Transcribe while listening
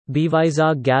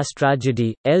Vizag gas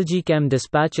tragedy, LG Chem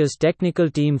dispatches technical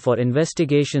team for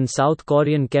investigation. South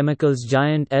Korean chemicals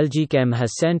giant LG Chem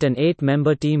has sent an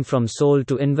 8-member team from Seoul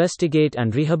to investigate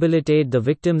and rehabilitate the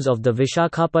victims of the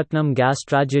Visakhapatnam gas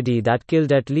tragedy that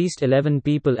killed at least 11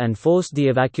 people and forced the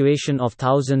evacuation of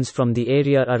thousands from the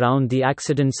area around the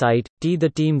accident site. The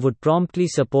team would promptly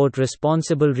support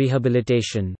responsible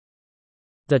rehabilitation.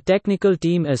 The technical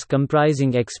team is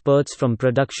comprising experts from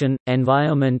production,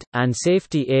 environment, and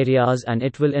safety areas, and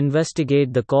it will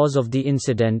investigate the cause of the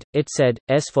incident, it said.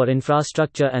 For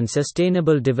infrastructure and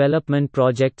sustainable development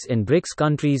projects in BRICS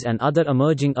countries and other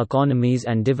emerging economies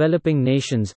and developing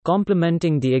nations,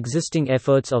 complementing the existing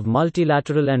efforts of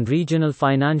multilateral and regional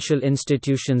financial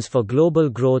institutions for global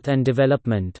growth and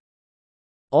development.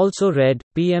 Also read,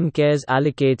 PM CARES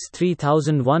allocates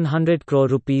 3,100 crore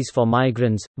rupees for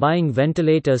migrants, buying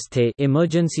ventilators. The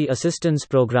Emergency Assistance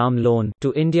Program loan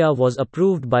to India was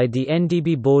approved by the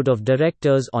NDB Board of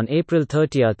Directors on April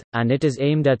 30, and it is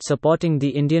aimed at supporting the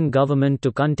Indian government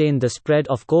to contain the spread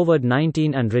of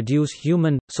COVID-19 and reduce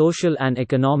human, social and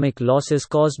economic losses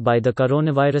caused by the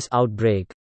coronavirus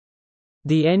outbreak.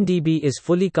 The NDB is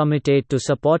fully committed to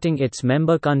supporting its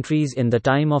member countries in the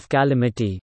time of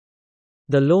calamity.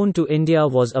 The loan to India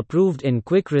was approved in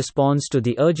quick response to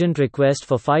the urgent request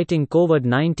for fighting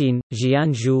COVID-19,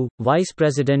 Jian Zhu, Vice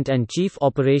President and Chief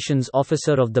Operations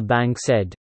Officer of the bank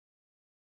said.